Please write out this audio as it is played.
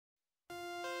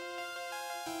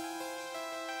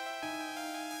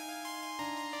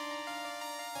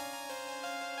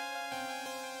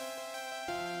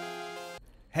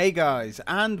Hey guys,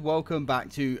 and welcome back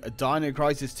to Dino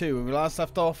Crisis 2. When we last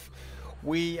left off,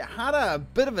 we had a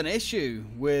bit of an issue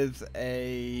with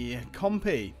a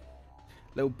compy.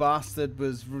 Little bastard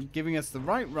was giving us the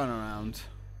right runaround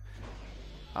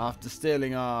after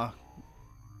stealing our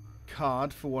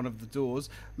card for one of the doors.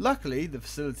 Luckily, the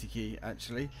facility key,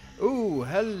 actually. Ooh,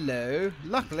 hello.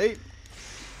 Luckily,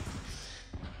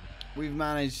 we've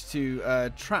managed to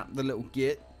trap the little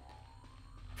git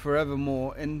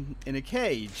forevermore in a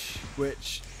cage,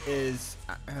 which is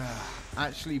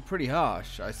actually pretty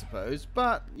harsh, I suppose,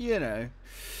 but you know,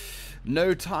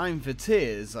 no time for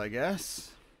tears, I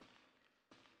guess.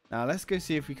 Now let's go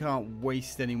see if we can't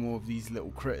waste any more of these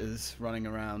little critters running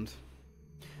around.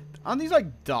 Aren't these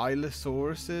like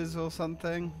Dilosauruses or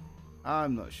something?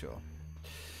 I'm not sure.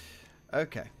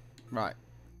 Okay, right,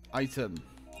 item,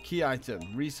 key item,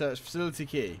 research facility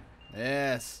key.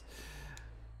 Yes,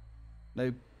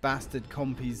 no bastard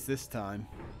compies this time.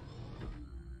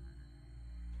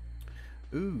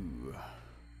 Ooh.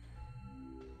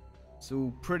 It's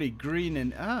all pretty green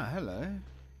in... Ah, hello.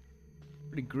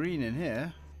 Pretty green in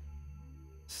here.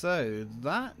 So,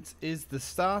 that is the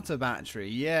starter battery.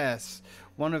 Yes.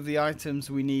 One of the items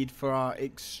we need for our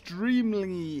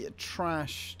extremely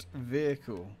trashed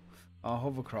vehicle. Our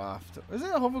hovercraft. Is it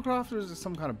a hovercraft or is it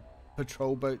some kind of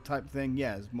patrol boat type thing?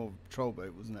 Yeah, it's more of a patrol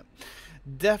boat, wasn't it?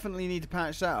 Definitely need to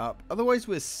patch that up, otherwise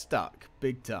we're stuck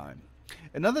big time.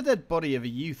 Another dead body of a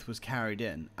youth was carried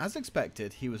in. As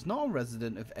expected, he was not a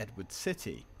resident of Edward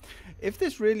City. If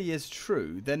this really is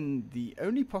true, then the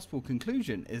only possible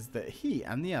conclusion is that he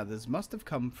and the others must have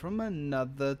come from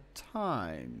another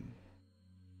time.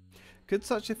 Could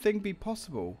such a thing be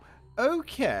possible?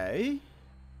 Okay.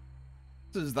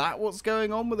 So is that what's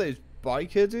going on with those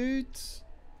biker dudes?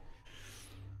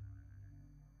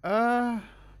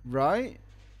 Right.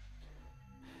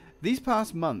 These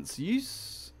past months,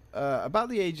 youths about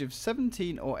the age of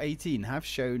 17 or 18 have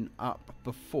shown up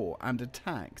before and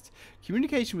attacked.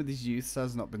 Communication with these youths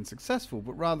has not been successful,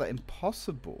 but rather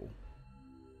impossible.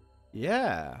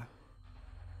 Yeah.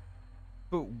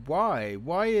 But why?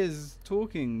 Why is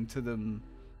talking to them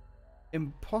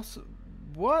impossible?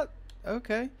 What?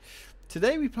 Okay.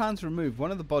 Today we plan to remove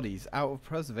one of the bodies out of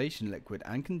preservation liquid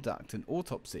and conduct an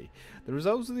autopsy. The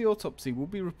results of the autopsy will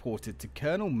be reported to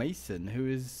Colonel Mason, who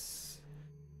is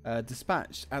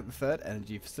dispatched at the 3rd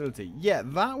Energy Facility. Yeah,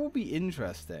 that will be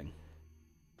interesting.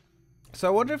 So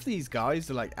I wonder if these guys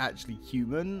are like actually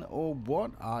human or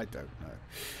what? I don't know.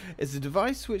 It's a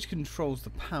device which controls the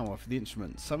power for the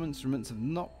instruments. Some instruments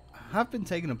have been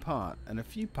taken apart and a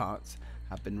few parts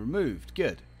have been removed.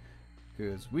 Good.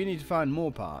 Because we need to find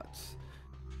more parts.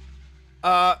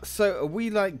 So are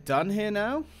we like done here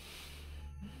now?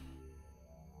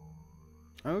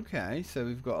 Okay, so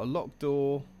we've got a locked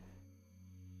door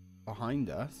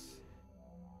behind us.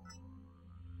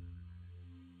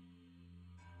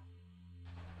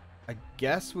 I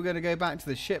guess we're going to go back to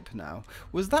the ship now.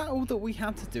 Was that all that we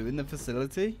had to do in the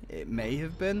facility? It may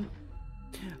have been.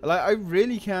 Like, I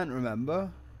really can't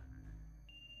remember.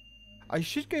 I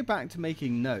should go back to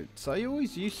making notes. I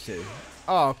always used to.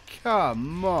 Oh,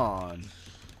 come on.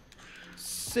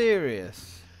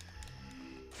 Serious.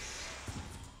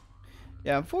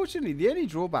 Yeah, unfortunately, the only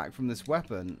drawback from this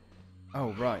weapon...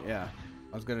 Oh, right, yeah.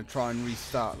 I was going to try and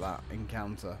restart that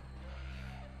encounter.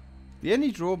 The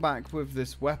only drawback with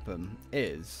this weapon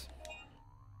is...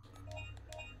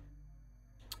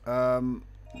 Oh,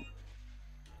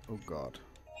 God.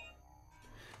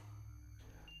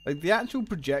 Like, the actual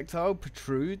projectile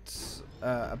protrudes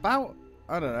about,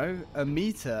 I don't know, a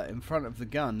meter in front of the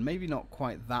gun. Maybe not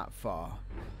quite that far.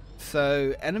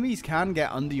 So, enemies can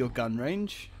get under your gun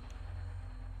range,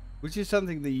 which is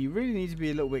something that you really need to be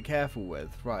a little bit careful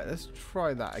with. Right, let's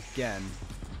try that again.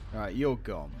 Alright, you're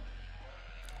gone.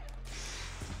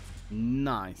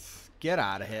 Nice. Get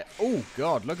out of here. Oh,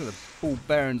 God, look at the ball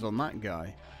bearings on that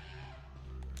guy.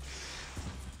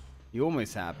 You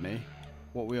almost had me.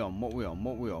 What we on? What we on?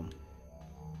 What we on?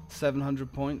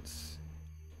 700 points.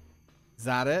 Is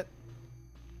that it?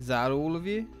 Is that all of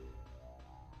you?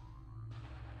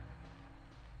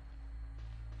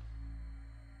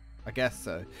 I guess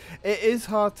so. It is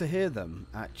hard to hear them,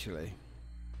 actually.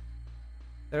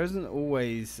 There isn't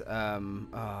always...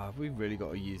 we've really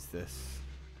got to use this.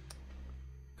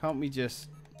 Can't we just...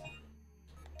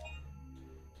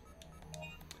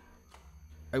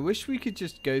 I wish we could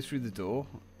just go through the door.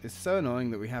 It's so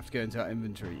annoying that we have to go into our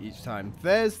inventory each time.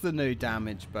 There's the no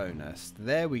damage bonus.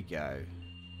 There we go.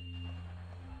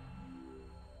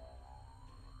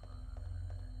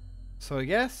 So I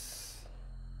guess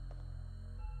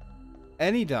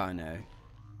any dino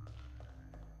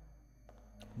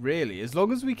really. As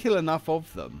long as we kill enough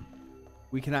of them,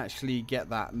 we can actually get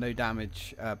that no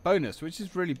damage bonus, which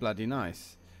is really bloody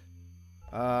nice.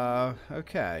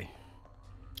 Okay.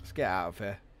 Let's get out of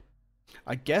here.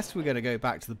 I guess we're going to go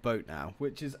back to the boat now,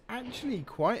 which is actually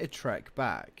quite a trek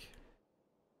back.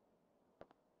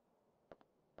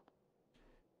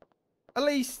 At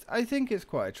least, I think it's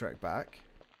quite a trek back.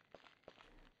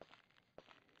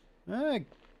 I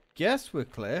guess we're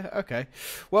clear. Okay.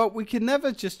 Well, we can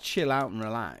never just chill out and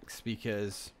relax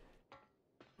because,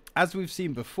 as we've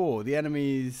seen before, the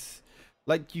enemies,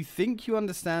 like, you think you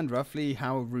understand roughly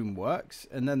how a room works,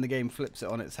 and then the game flips it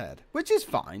on its head, which is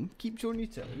fine. Keeps you on your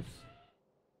toes.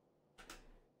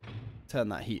 Turn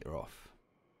that heater off.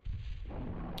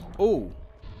 Oh.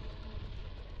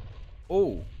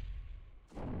 Oh.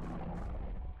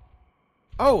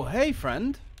 Oh, hey,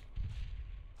 friend.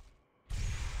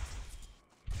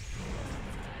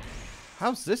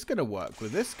 How's this going to work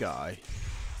with this guy?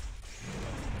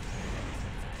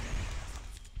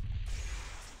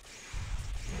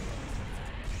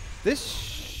 We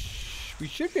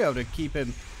should be able to keep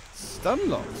him stun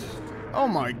locked. Oh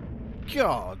my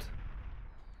god.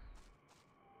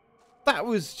 That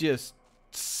was just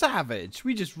savage.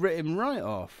 We just writ him right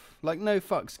off. Like no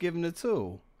fucks given at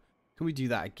all. Can we do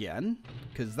that again?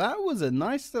 Because that was a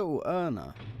nice little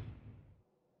earner.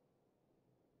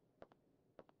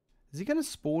 Is he going to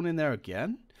spawn in there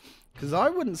again? Because I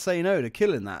wouldn't say no to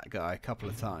killing that guy a couple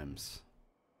of times.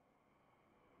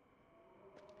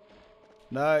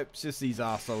 Nope, it's just these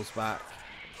arseholes back.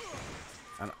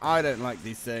 And I don't like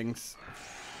these things.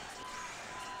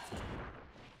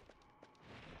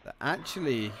 They're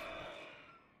actually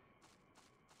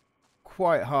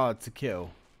quite hard to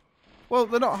kill. Well,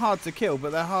 they're not hard to kill,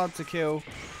 but they're hard to kill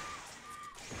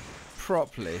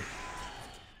properly,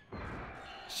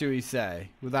 should we say,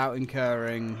 without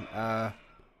incurring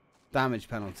damage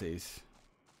penalties.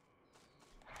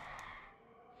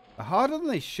 They're harder than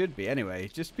they should be anyway,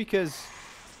 just because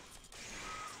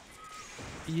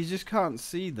you just can't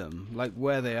see them, like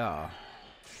where they are.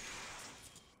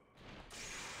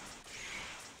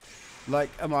 Like,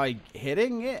 am I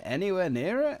hitting it anywhere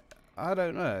near it? I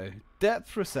don't know.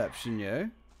 Depth perception, yo.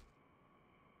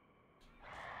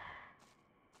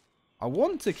 I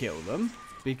want to kill them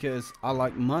because I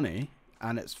like money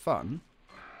and it's fun.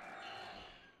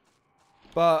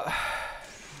 But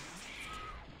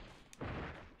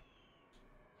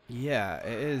yeah,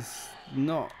 it is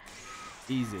not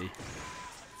easy.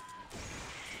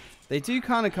 They do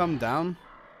kind of come down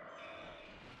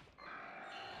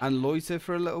and loiter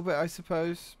for a little bit, I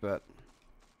suppose, but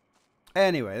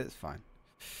anyway, that's fine.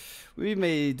 We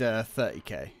made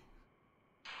 30k.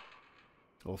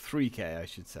 Or 3k, I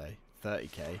should say.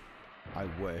 30k. I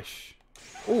wish.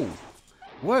 Oh,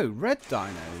 whoa, red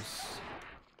dinos.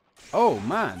 Oh,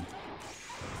 man.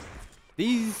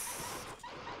 These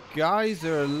guys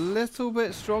are a little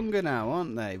bit stronger now,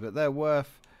 aren't they? But they're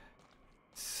worth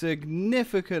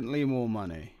significantly more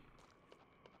money.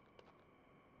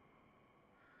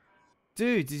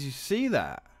 Dude, did you see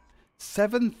that?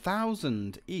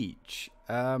 7,000 each.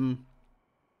 The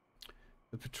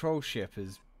patrol ship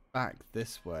is back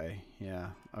this way.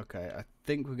 Yeah, okay. I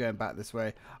think we're going back this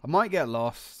way. I might get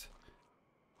lost.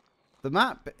 The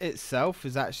map itself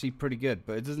is actually pretty good,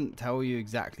 but it doesn't tell you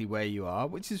exactly where you are,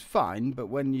 which is fine. But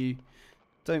when you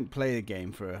don't play the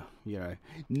game for, you know,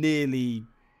 nearly,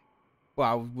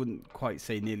 well, I wouldn't quite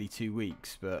say nearly 2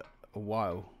 weeks, but a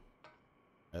while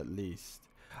at least.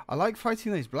 I like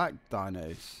fighting those black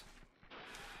dinos.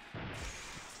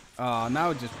 Oh, now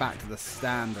we're just back to the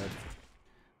standard.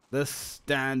 The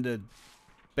standard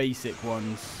basic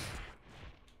ones.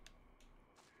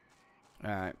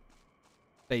 Alright.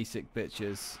 Basic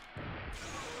bitches.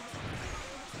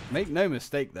 Make no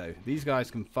mistake though, these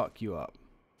guys can fuck you up.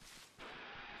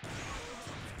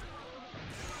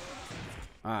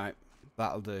 Alright,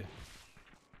 that'll do.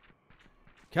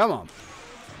 Come on.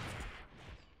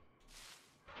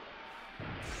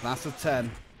 That's a 10.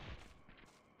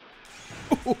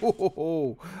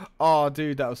 Oh,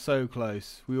 dude, that was so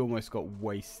close. We almost got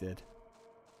wasted.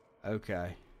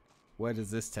 Okay. Where does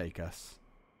this take us?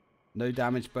 No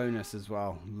damage bonus as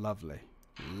well. Lovely.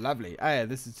 Lovely. Oh, yeah,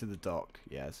 this is to the dock.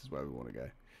 Yeah, this is where we want to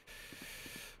go.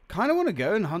 Kind of want to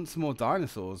go and hunt some more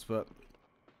dinosaurs, but...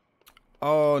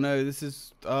 Oh, no, this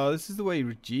is the way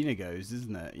Regina goes,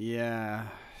 isn't it? Yeah.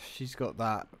 She's got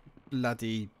that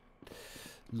bloody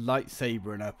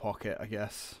lightsaber in her pocket, I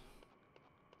guess.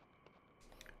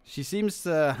 She seems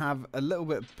to have a little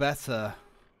bit better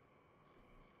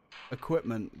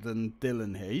equipment than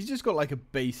Dylan here. He's just got like a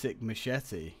basic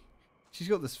machete. She's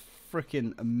got this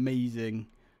freaking amazing,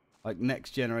 like,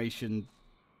 next generation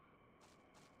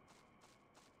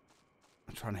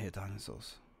I'm trying to hear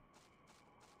dinosaurs.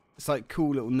 It's like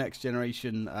cool little next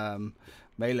generation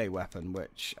melee weapon,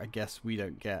 which I guess we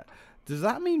don't get. Does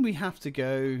that mean we have to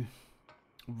go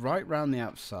right round the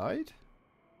outside?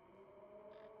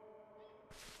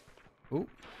 Oh.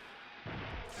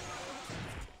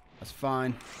 That's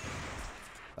fine.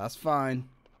 That's fine.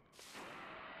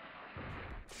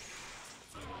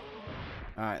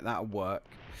 Alright, that'll work.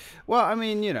 Well, I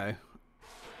mean, you know.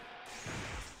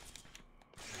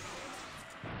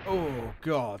 Oh,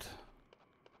 God.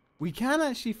 We can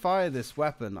actually fire this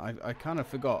weapon. I kind of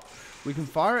forgot. We can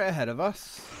fire it ahead of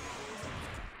us.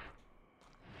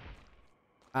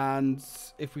 And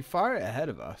if we fire it ahead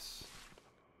of us,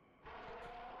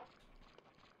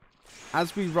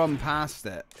 as we run past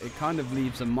it, it kind of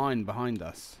leaves a mine behind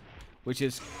us, which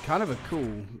is kind of a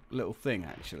cool little thing,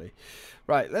 actually.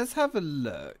 Right, let's have a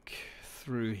look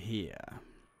through here.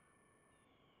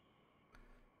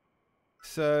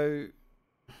 So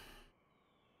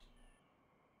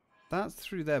that's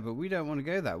through there, but we don't want to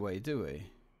go that way, do we?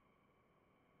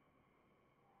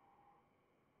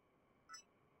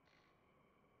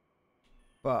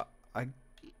 But I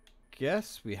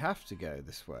guess we have to go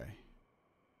this way.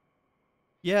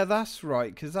 Yeah, that's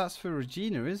right, because that's for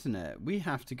Regina, isn't it? We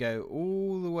have to go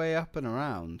all the way up and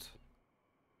around.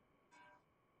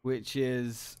 Which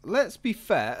is, let's be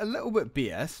fair, a little bit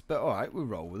BS, but alright, we'll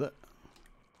roll with it.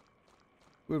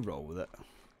 We'll roll with it.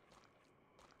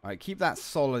 Alright, keep that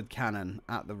solid cannon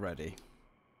at the ready.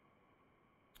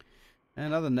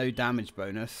 Another no damage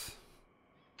bonus.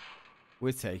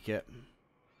 We'll take it.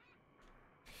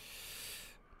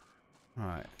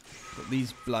 Alright, got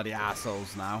these bloody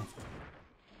assholes now.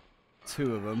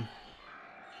 2 of them.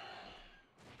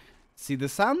 See, the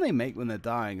sound they make when they're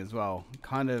dying as well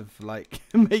kind of like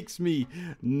makes me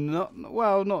not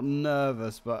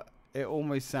nervous, but it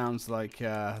almost sounds like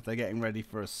they're getting ready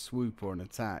for a swoop or an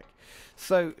attack.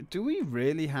 So, do we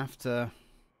really have to...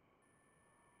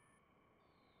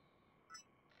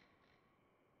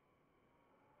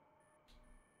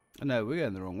 No, we're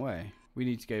going the wrong way. We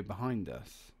need to go behind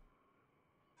us.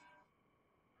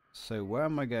 So, where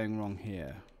am I going wrong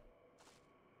here?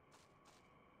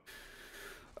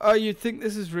 You'd think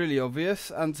this is really obvious,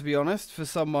 and to be honest, for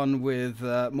someone with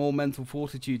more mental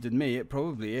fortitude than me, it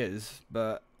probably is.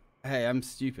 But hey, I'm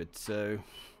stupid, so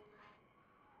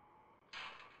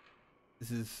this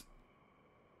is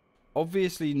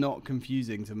obviously not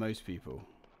confusing to most people.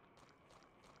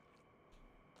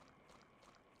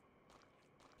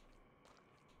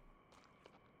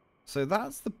 So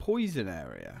that's the poison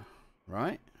area,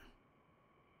 right?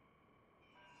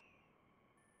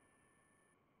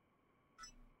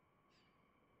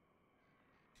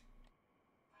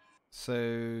 So,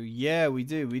 yeah, we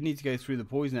do. We need to go through the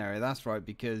poison area. That's right,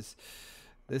 because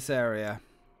this area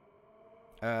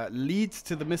leads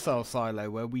to the missile silo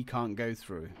where we can't go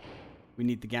through. We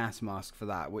need the gas mask for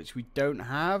that, which we don't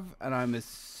have. And I'm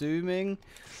assuming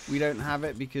we don't have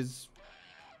it because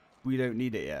we don't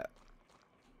need it yet.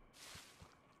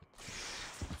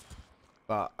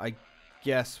 But I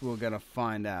guess we're going to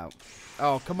find out.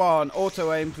 Oh, come on.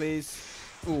 Auto aim, please.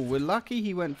 Oh, we're lucky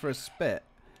he went for a spit.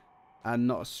 And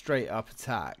not a straight up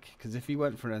attack. Because if he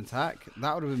went for an attack,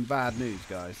 that would have been bad news,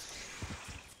 guys.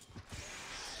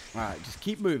 Alright, just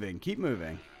keep moving. Keep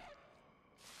moving.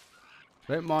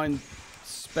 Don't mind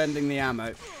spending the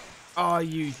ammo. Oh,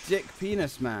 you dick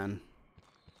penis, man.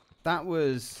 That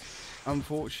was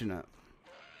unfortunate.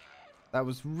 That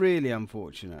was really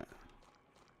unfortunate.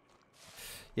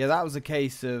 Yeah, that was a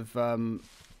case of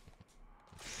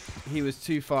he was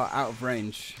too far out of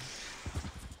range.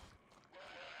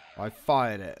 I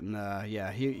fired it, and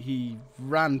yeah, he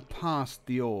ran past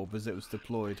the orb as it was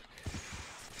deployed.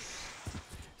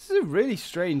 This is a really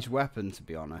strange weapon, to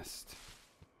be honest.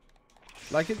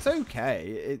 Like, it's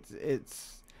okay.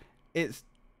 It's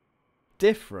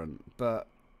different, but...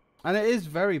 And it is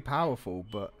very powerful,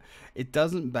 but it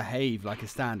doesn't behave like a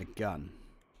standard gun.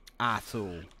 At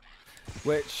all.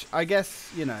 Which, I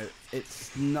guess, you know,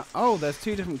 it's not... Oh, there's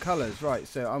 2 different colours. Right,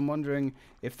 so I'm wondering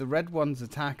if the red ones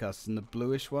attack us and the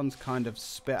bluish ones kind of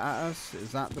spit at us.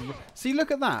 Is that the... See,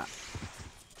 look at that.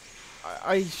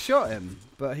 I shot him,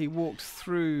 but he walked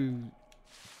through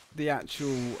the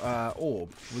actual orb.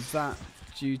 Was that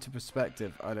due to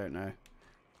perspective? I don't know.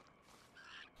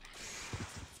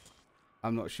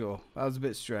 I'm not sure. That was a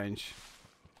bit strange.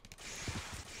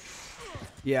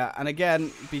 Yeah, and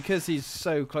again, because he's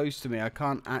so close to me, I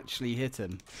can't actually hit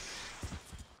him.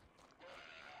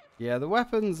 Yeah, the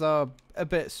weapons are a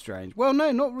bit strange. Well,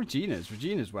 no, not Regina's.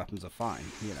 Regina's weapons are fine.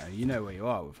 You know where you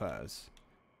are with hers.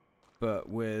 But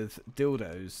with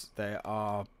dildos, they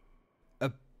are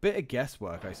a Bit of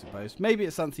guesswork, I suppose. Maybe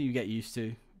it's something you get used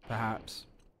to, perhaps.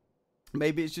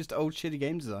 Maybe it's just old shitty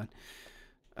game design.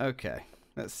 Okay,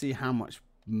 let's see how much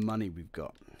money we've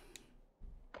got.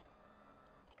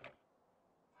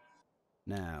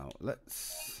 Now,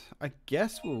 I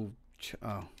guess we'll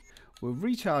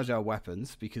recharge our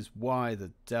weapons, because why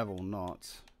the devil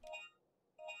not?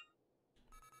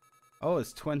 Oh,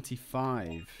 it's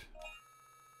 25.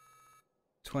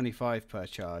 25 per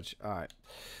charge. Alright.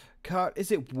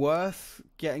 Is it worth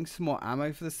getting some more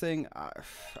ammo for this thing?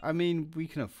 I mean, we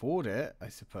can afford it, I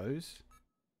suppose.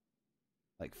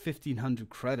 Like 1,500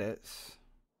 credits.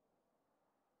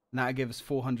 And that'll give us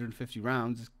 450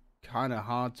 rounds. It's kind of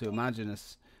hard to imagine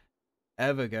us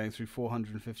ever going through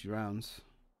 450 rounds.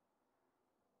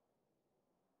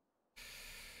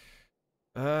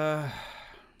 I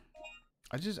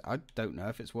don't know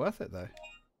if it's worth it though.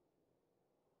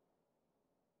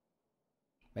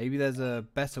 Maybe there's a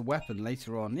better weapon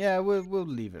later on. Yeah, we'll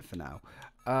leave it for now.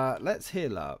 Let's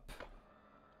heal up.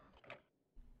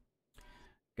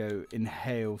 Go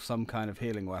inhale some kind of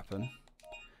healing weapon.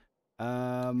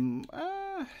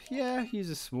 Yeah, use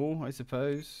a small, I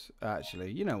suppose.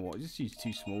 Actually, you know what? Just use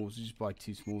 2 smalls. Just buy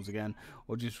 2 smalls again,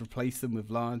 or just replace them with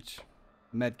large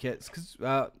med kits. Because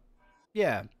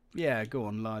yeah, go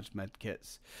on, large med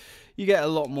kits. You get a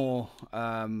lot more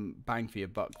bang for your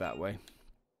buck that way.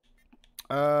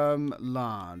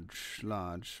 Large.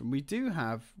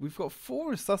 We've got 4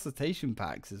 resuscitation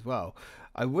packs as well.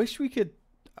 I wish we could.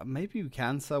 Maybe we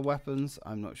can sell weapons.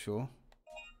 I'm not sure.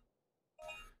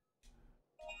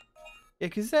 Yeah,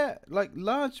 because they're like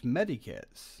large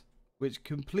medikits, which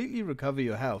completely recover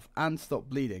your health and stop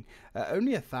bleeding, at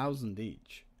only 1,000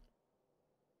 each.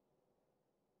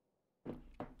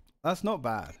 That's not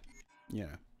bad,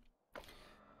 yeah.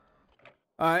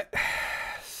 Alright,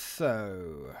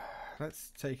 so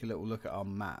let's take a little look at our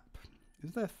map.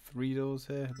 Is there 3 doors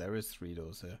here? There is 3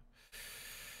 doors here.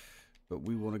 But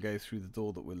we want to go through the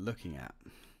door that we're looking at.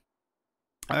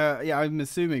 Yeah, I'm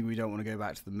assuming we don't want to go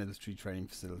back to the military training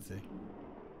facility.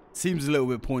 Seems a little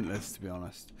bit pointless, to be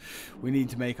honest. We need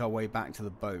to make our way back to the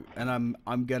boat. And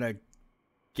I'm going to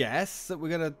guess that we're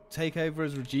going to take over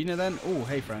as Regina then. Oh,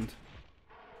 hey, friend.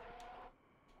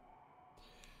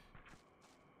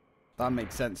 That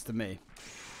makes sense to me.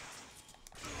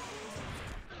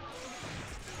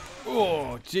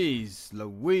 Oh, jeez.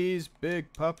 Louise,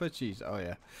 big papa cheese. Oh,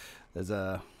 yeah. There's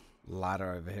a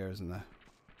ladder over here, isn't there?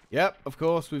 Yep, of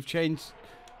course. We've changed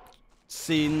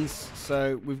scenes,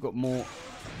 so we've got more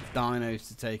dinos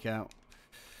to take out.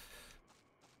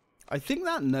 I think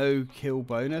that no kill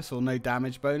bonus or no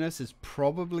damage bonus is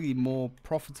probably more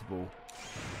profitable,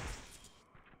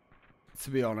 to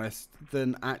be honest,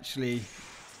 than actually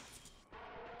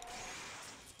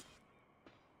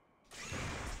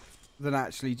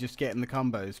just getting the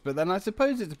combos. But then I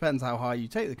suppose it depends how high you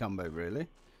take the combo, really.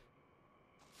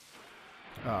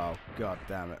 Oh, god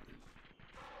damn it.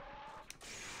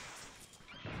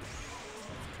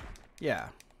 Yeah.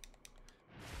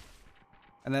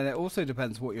 And then it also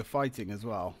depends what you're fighting as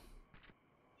well.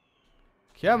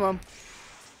 Come on.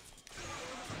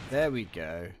 There we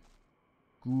go.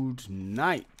 Good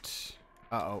night.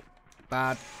 Uh-oh.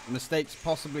 Bad mistakes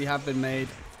possibly have been made.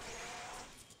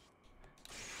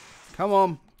 Come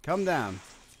on. Come down.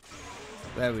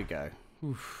 There we go.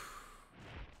 Oof.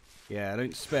 Yeah,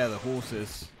 don't spare the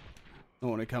horses.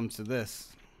 Not when it comes to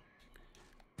this.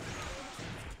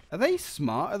 Are they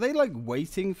smart? Are they like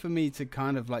waiting for me to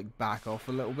kind of like back off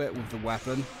a little bit with the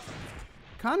weapon?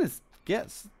 Kind of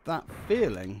gets that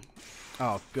feeling.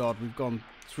 Oh god, we've gone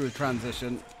through a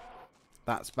transition.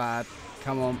 That's bad.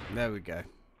 Come on. There we go.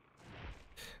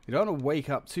 We don't want to wake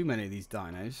up too many of these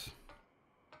dinos.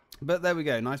 But there we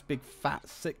go. Nice big fat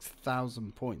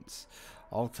 6,000 points.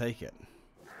 I'll take it.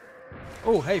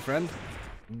 Oh, hey, friend.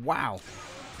 Wow.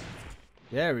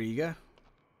 There you go.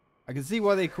 I can see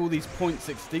why they call these points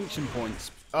extinction points.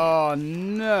 Oh,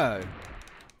 no.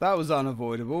 That was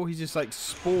unavoidable. He just, like,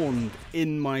 spawned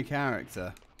in my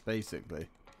character, basically.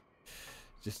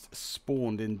 Just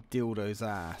spawned in Dildo's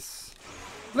ass.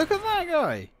 Look at that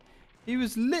guy. He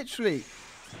was literally...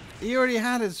 He already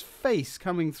had his face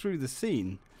coming through the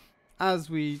scene as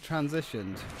we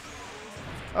transitioned.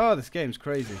 Oh, this game's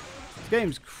crazy. This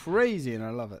game's crazy and I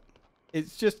love it.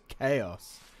 It's just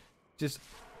chaos. Just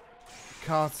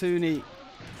cartoony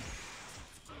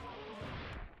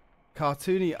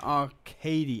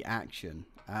arcadey action.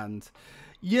 And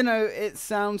you know, it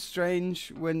sounds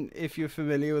strange if you're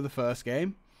familiar with the first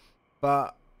game,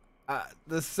 but at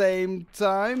the same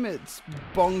time it's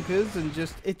bonkers and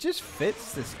it just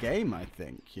fits this game, I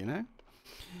think, you know.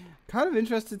 Kind of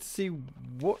interested to see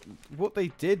what they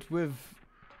did with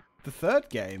the third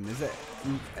game, is it?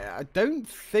 I don't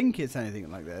think it's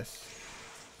anything like this.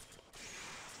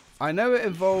 I know it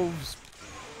involves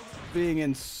being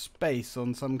in space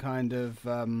on some kind of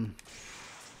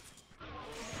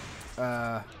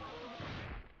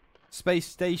space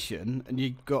station, and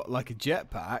you got like a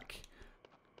jetpack,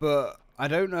 but I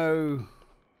don't know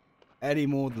any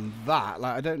more than that.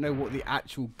 Like, I don't know what the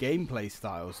actual gameplay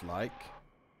style's like.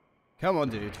 Come on,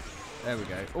 dude. There we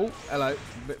go. Oh, hello.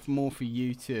 A bit more for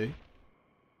you too.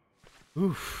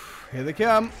 Oof. Here they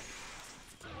come.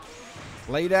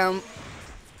 Lay down.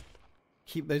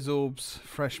 Keep those orbs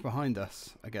fresh behind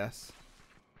us, I guess.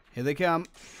 Here they come.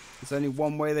 There's only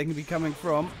one way they can be coming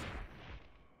from.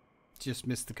 Just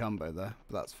missed the combo there,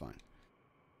 but that's fine.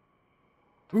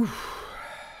 Oof.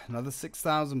 Another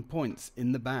 6,000 points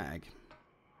in the bag.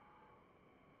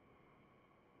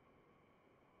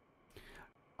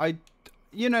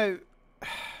 You know,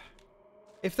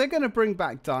 if they're going to bring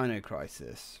back Dino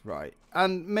Crisis, right,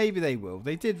 and maybe they will.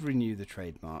 They did renew the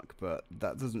trademark, but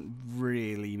that doesn't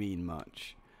really mean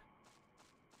much.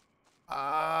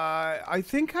 I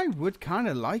think I would kind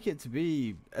of like it to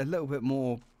be a little bit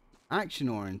more action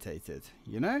orientated,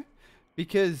 you know,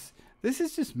 because this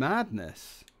is just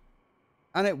madness,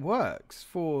 and it works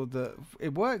for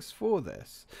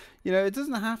this. You know, it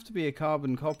doesn't have to be a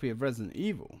carbon copy of Resident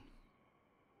Evil.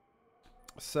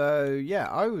 So yeah,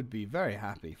 I would be very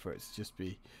happy for it to just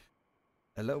be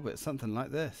a little bit something like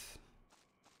this.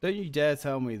 Don't you dare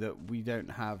tell me that we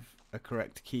don't have a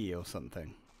correct key or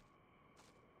something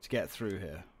to get through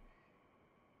here.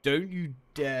 Don't you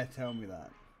dare tell me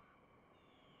that.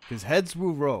 Because heads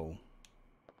will roll.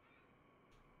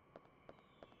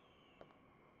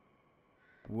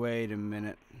 Wait a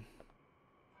minute.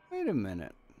 Wait a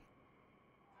minute.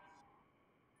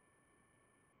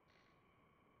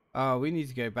 Oh, we need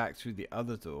to go back through the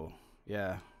other door.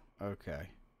 Yeah, okay.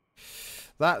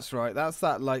 That's right. That's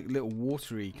that like little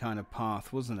watery kind of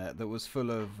path, wasn't it? That was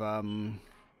full of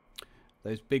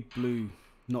those big blue,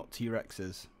 not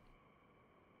T-Rexes.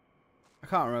 I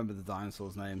can't remember the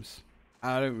dinosaurs' names.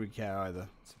 I don't really care either,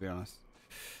 to be honest.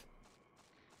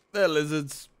 They're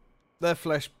lizards. Their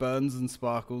flesh burns and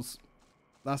sparkles.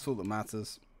 That's all that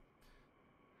matters.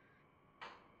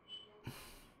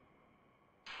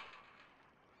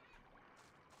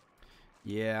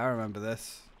 Yeah, I remember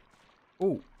this.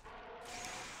 Oh.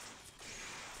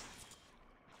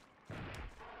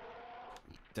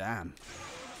 Damn.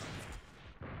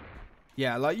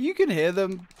 Yeah, like you can hear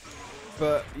them,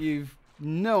 but you've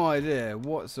no idea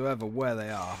whatsoever where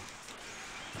they are.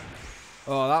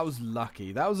 Oh, that was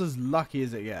lucky. That was as lucky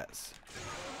as it gets.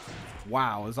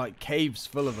 Wow, there's like caves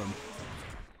full of them.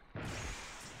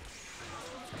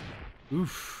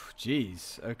 Oof,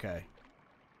 jeez. Okay.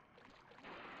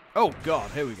 Oh God,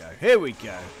 here we go. Here we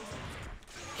go.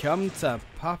 Come to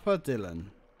Papa Dylan.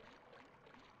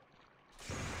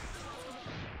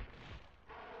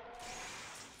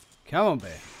 Come on,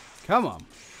 bear. Come on.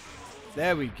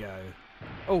 There we go.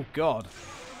 Oh God.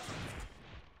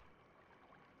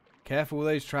 Careful with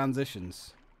those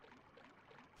transitions.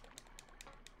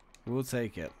 We'll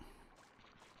take it.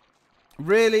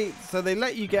 Really? So they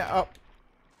let you get up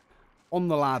on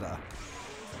the ladder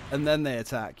and then they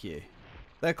attack you.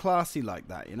 They're classy like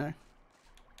that, you know?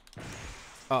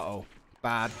 Uh-oh.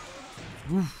 Bad.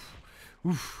 Oof.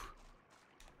 Oof.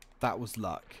 That was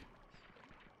luck.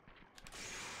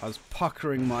 I was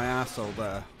puckering my asshole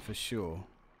there, for sure.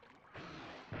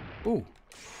 Ooh.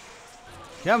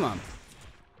 Come on.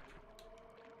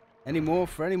 Any more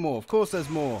for any more? Of course there's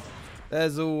more.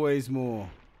 There's always more.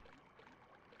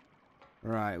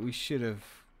 Right, we should have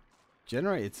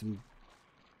generated some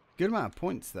good amount of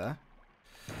points there.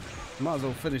 Might as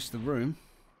well finish the room.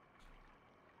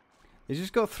 They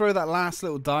just got to throw that last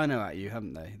little dino at you,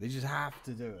 haven't they? They just have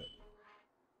to do it.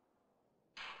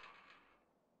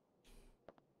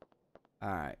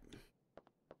 Alright.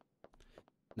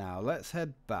 Now, let's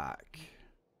head back.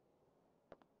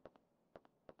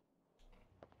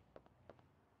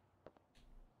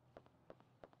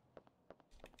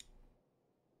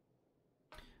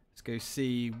 Let's go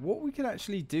see what we can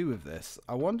actually do with this.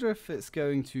 I wonder if it's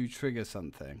going to trigger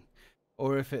something.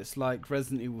 Or if it's like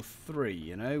Resident Evil 3,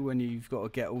 you know, when you've got to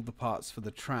get all the parts for the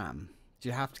tram. Do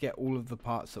you have to get all of the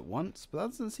parts at once? But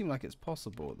that doesn't seem like it's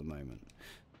possible at the moment.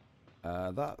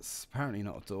 That's apparently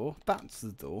not a door. That's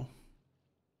the door.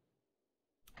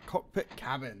 Cockpit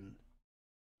cabin.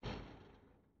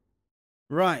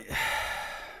 Right.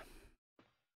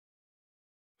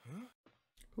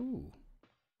 Ooh.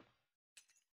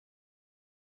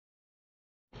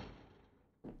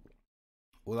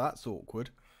 Well, that's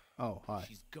awkward. Oh, hi.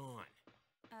 She's gone.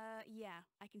 Yeah,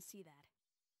 I can see that.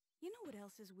 You know what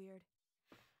else is weird?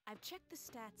 I've checked the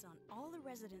stats on all the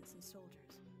residents and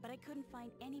soldiers, but I couldn't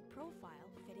find any profile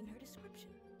fitting her description.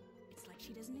 It's like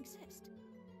she doesn't exist.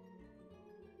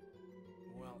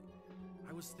 Well,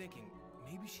 I was thinking,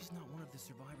 maybe she's not one of the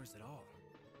survivors at all.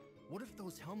 What if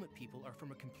those helmet people are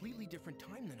from a completely different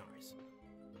time than ours?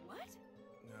 What?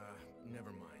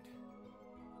 Never mind.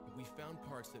 We found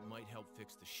parts that might help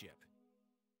fix the ship.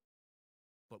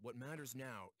 But what matters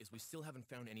now is we still haven't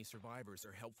found any survivors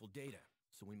or helpful data,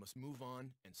 so we must move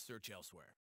on and search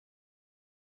elsewhere.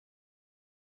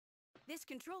 This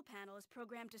control panel is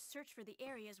programmed to search for the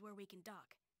areas where we can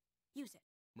dock. Use it.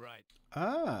 Right.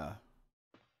 Ah.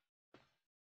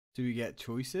 Do we get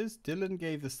choices? Dylan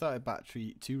gave the starter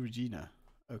battery to Regina.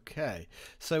 Okay.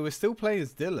 So we're still playing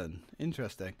as Dylan.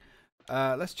 Interesting.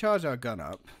 Let's charge our gun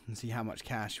up and see how much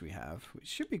cash we have, which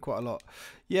should be quite a lot.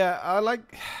 Yeah, I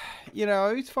like, I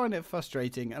always find it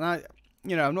frustrating, and I'm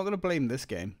not going to blame this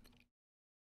game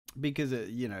because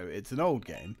it's an old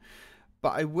game,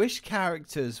 but I wish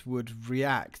characters would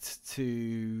react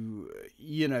to,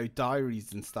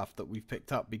 diaries and stuff that we've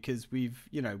picked up, because we've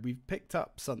picked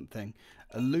up something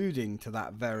alluding to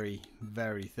that very,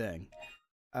 very thing.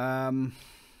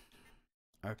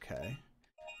 Okay,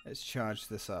 let's charge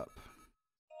this up.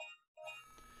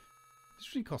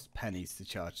 This really costs pennies to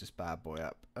charge this bad boy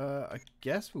up. I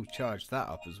guess we'll charge that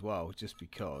up as well, just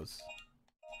because.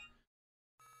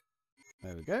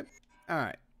 There we go.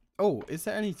 Alright. Oh, is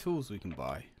there any tools we can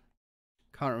buy?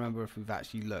 Can't remember if we've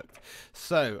actually looked.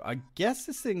 So, I guess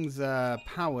this thing's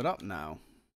powered up now.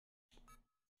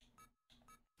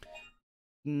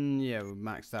 Yeah, we're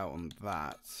maxed out on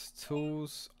that.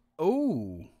 Tools.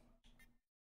 Oh!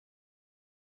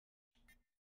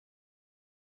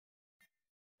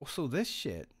 What's all this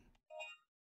shit?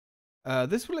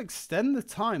 This will extend the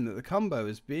time that the combo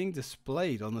is being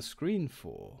displayed on the screen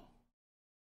for.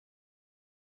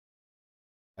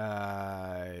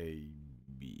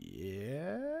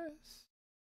 Yes.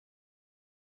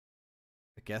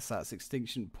 I guess that's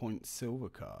Extinction Point Silver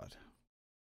Card.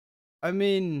 I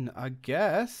mean, I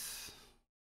guess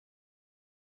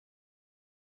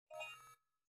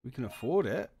we can afford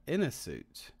it. Inner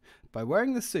suit. By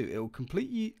wearing the suit, it will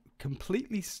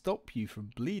completely stop you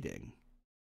from bleeding.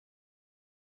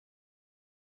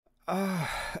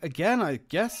 Again, I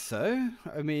guess so.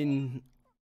 I mean,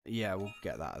 yeah, we'll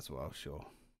get that as well, sure.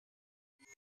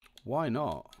 Why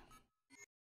not?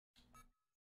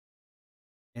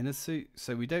 Inner suit.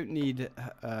 So we don't need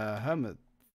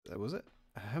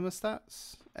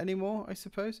hermostats anymore, I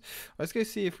suppose. Let's go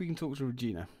see if we can talk to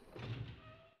Regina.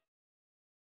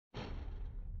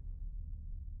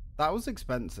 That was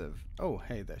expensive. Oh,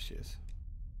 hey, there she is.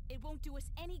 It won't do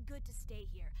us any good to stay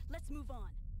here. Let's move on.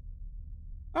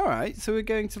 Alright, so we're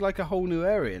going to like a whole new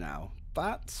area now.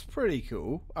 That's pretty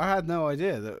cool. I had no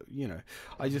idea that,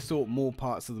 I just thought more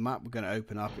parts of the map were going to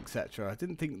open up, etc. I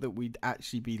didn't think that we'd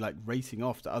actually be like racing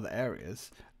off to other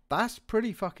areas. That's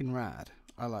pretty fucking rad.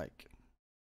 I like.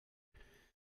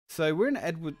 So we're in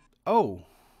Edward. Oh.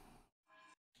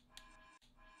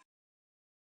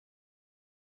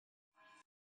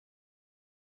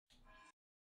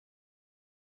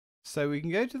 So we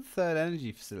can go to the third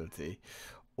energy facility,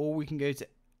 or we can go to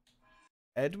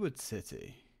Edward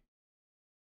City.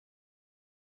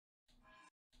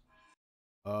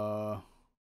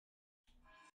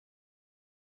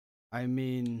 I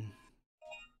mean,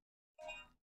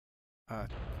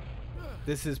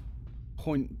 this is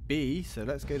point B, so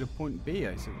let's go to point B.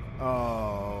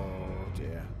 Oh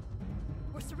dear.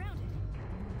 We're surrounded.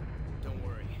 Don't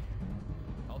worry.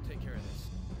 I'll take care of this.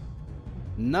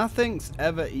 Nothing's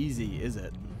ever easy, is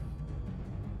it?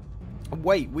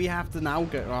 Wait, we have to now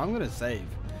go. Oh, I'm going to save.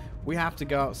 We have to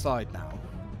go outside now.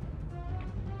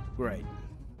 Great.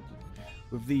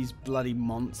 With these bloody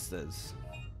monsters.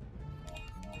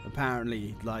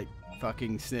 Apparently, like,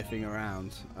 fucking sniffing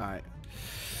around. Alright.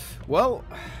 Well.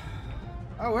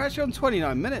 Oh, we're actually on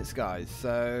 29 minutes, guys.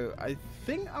 So, I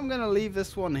think I'm going to leave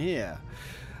this one here.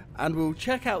 And we'll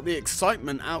check out the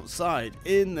excitement outside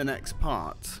in the next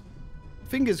part.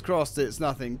 Fingers crossed it's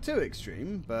nothing too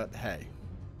extreme, but hey.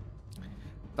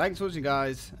 Thanks for watching,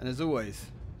 guys, and as always,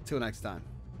 till next time.